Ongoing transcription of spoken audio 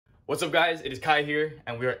What's up guys, it is Kai here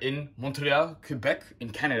and we are in Montréal, Quebec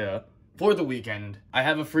in Canada for the weekend. I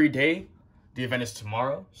have a free day, the event is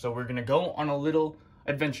tomorrow, so we're gonna go on a little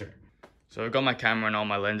adventure. So I've got my camera and all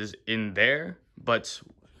my lenses in there, but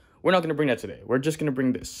we're not gonna bring that today. We're just gonna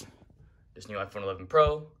bring this new iPhone 11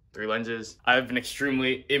 Pro, 3 lenses. I've been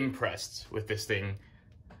extremely impressed with this thing,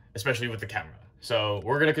 especially with the camera. So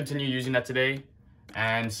we're gonna continue using that today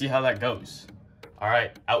and see how that goes. All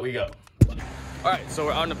right, out we go. All right, so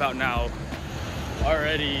we're out and about now.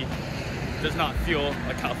 Already does not feel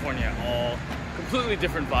like California at all. Completely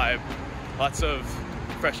different vibe. Lots of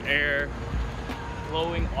fresh air,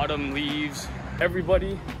 glowing autumn leaves.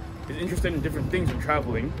 Everybody is interested in different things when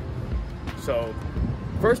traveling. So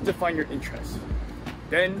first define your interests.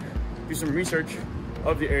 Then do some research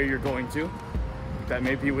of the area you're going to that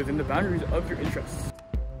may be within the boundaries of your interests.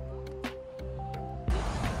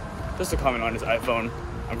 Just to comment on this iPhone,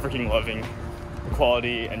 I'm freaking loving the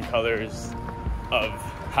quality and colors of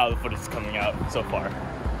how the footage is coming out so far.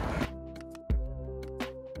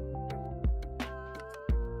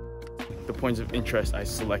 The points of interest I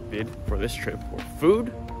selected for this trip were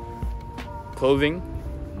food, clothing,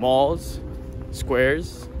 malls,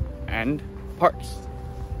 squares, and parks.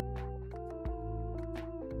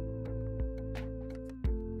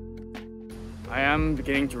 I am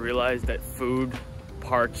beginning to realize that food,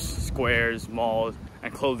 parks, squares, malls,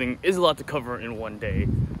 and clothing is a lot to cover in one day,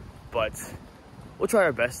 but we'll try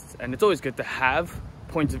our best. And it's always good to have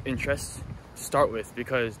points of interest to start with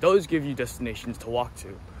because those give you destinations to walk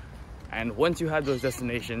to. And once you have those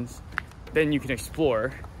destinations, then you can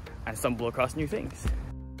explore and stumble across new things.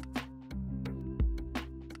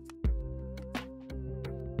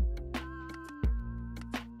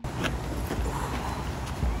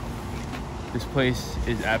 This place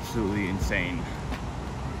is absolutely insane.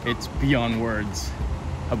 It's beyond words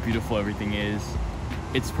how beautiful everything is.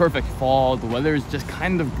 It's perfect fall. The weather is just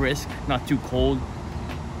kind of brisk, not too cold.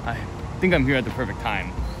 I think I'm here at the perfect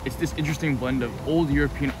time. It's this interesting blend of old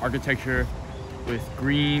European architecture with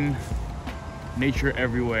green, nature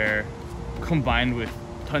everywhere, combined with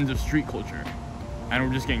tons of street culture. And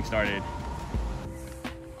we're just getting started.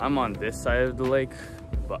 I'm on this side of the lake,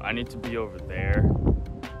 but I need to be over there.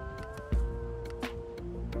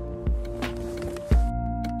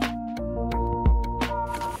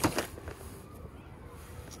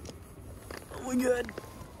 We're good.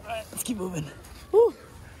 All right, let's keep moving. Woo.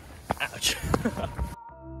 Ouch.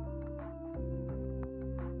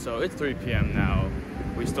 So it's 3 p.m. now.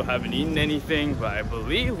 We still haven't eaten anything, but I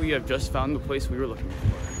believe we have just found the place we were looking for.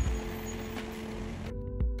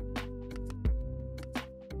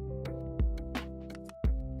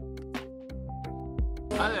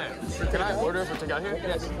 Hi there. Can I order for takeout here?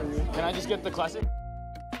 Yes. Can I just get the classic?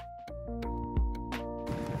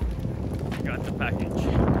 Got the package.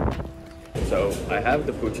 So I have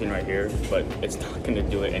the poutine right here, but it's not gonna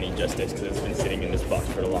do it any justice because it's been sitting in this box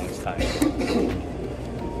for the longest time.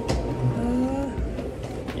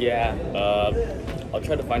 I'll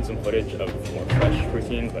try to find some footage of more fresh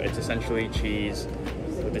poutine, but it's essentially cheese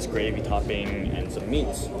with this gravy topping and some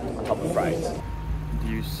meats on top of fries. Do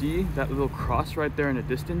you see that little cross right there in the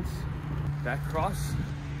distance? That cross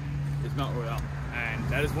is Mount Royal, and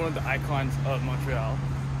that is one of the icons of Montreal.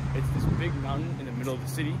 It's this big mountain in the middle of the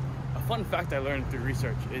city. A fun fact I learned through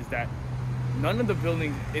research is that none of the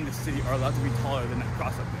buildings in the city are allowed to be taller than that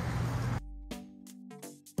cross up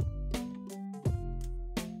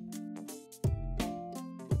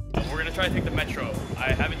there. We're gonna try to take the metro.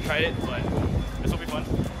 I haven't tried it, but this will be fun.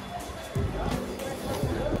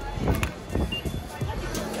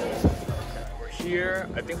 We're here.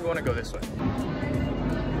 I think we want to go this way.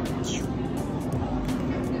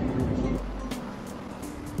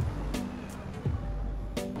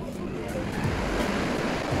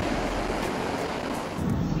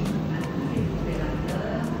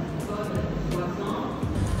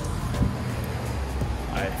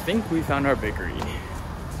 I think we found our bakery.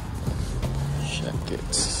 Check it.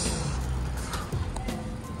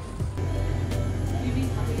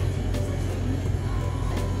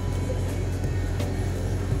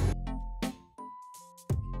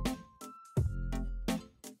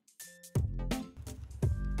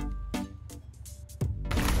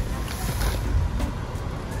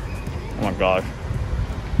 Oh my gosh.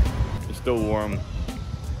 It's still warm.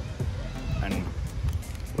 And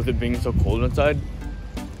with it being so cold inside,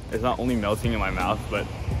 it's not only melting in my mouth, but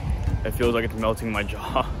it feels like it's melting in my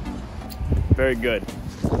jaw. Very good.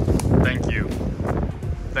 Thank you.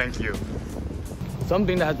 Thank you.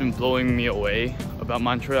 Something that has been blowing me away about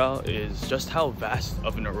Montreal is just how vast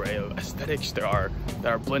of an array of aesthetics there are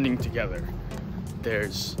that are blending together.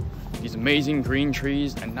 There's these amazing green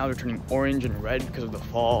trees, and now they're turning orange and red because of the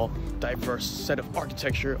fall. Diverse set of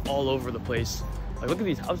architecture all over the place. Like, look at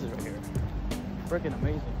these houses right here. Freaking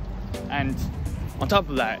amazing. And on top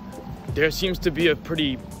of that, there seems to be a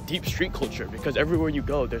pretty deep street culture because everywhere you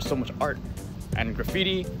go, there's so much art and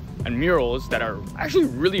graffiti and murals that are actually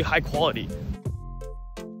really high quality.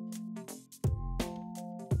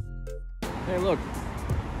 Hey, look,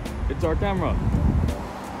 it's our camera.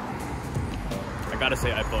 I gotta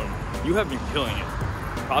say, iPhone, you have been killing it.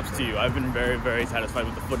 Props to you. I've been very, very satisfied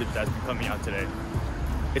with the footage that's been coming out today.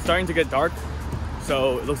 It's starting to get dark,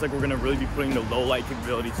 so it looks like we're gonna really be putting the low light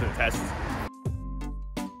capability to the test.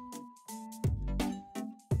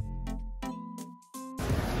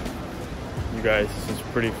 You guys, this is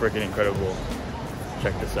pretty freaking incredible.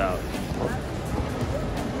 Check this out.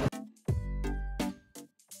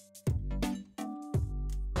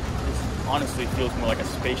 This honestly feels more like a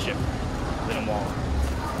spaceship than a mall.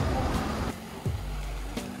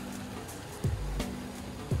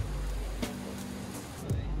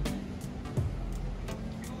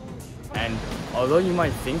 And although you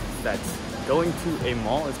might think that going to a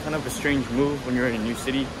mall is kind of a strange move when you're in a new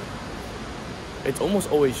city, it's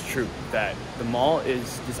almost always true that the mall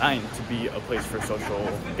is designed to be a place for social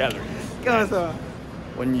gatherings. And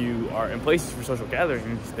when you are in places for social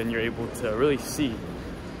gatherings, then you're able to really see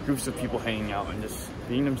groups of people hanging out and just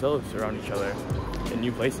being themselves around each other in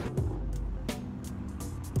new places.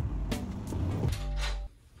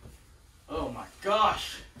 Oh my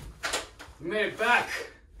gosh! We made it back!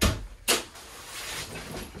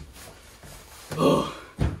 Oh.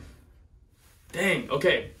 Dang,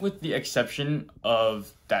 okay. With the exception of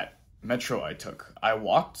that metro I took, I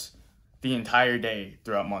walked the entire day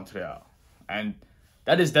throughout Montreal. And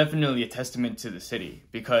that is definitely a testament to the city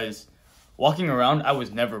because walking around, I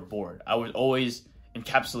was never bored. I was always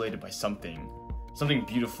encapsulated by something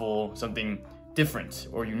beautiful, something different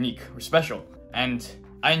or unique or special. And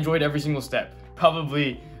I enjoyed every single step.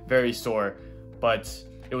 Probably very sore, but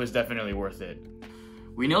it was definitely worth it.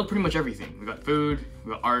 We nailed pretty much everything. We got food,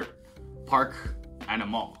 we got art, park, and a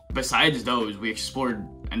mall. Besides those, we explored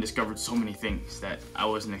and discovered so many things that I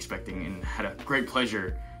wasn't expecting and had a great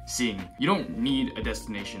pleasure seeing. You don't need a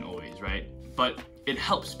destination always, right? But it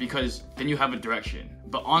helps because then you have a direction.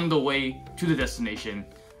 But on the way to the destination,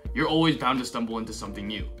 you're always bound to stumble into something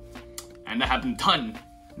new. And that happened a ton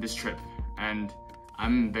this trip, and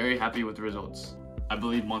I'm very happy with the results. I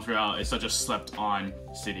believe Montreal is such a slept-on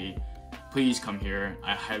city. Please come here,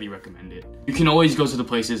 I highly recommend it. You can always go to the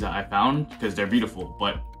places that I found because they're beautiful,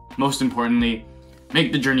 but most importantly,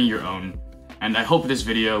 make the journey your own. And I hope this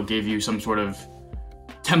video gave you some sort of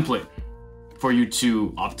template for you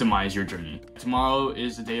to optimize your journey. Tomorrow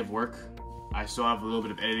is the day of work. I still have a little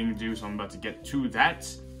bit of editing to do, so I'm about to get to that.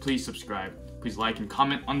 Please subscribe, please like and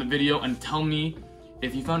comment on the video and tell me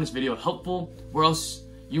if you found this video helpful, where else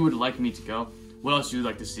you would like me to go, what else you'd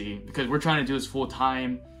like to see, because we're trying to do this full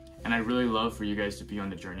time. And I'd really love for you guys to be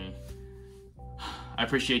on the journey. I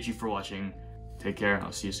appreciate you for watching. Take care,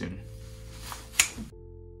 I'll see you soon.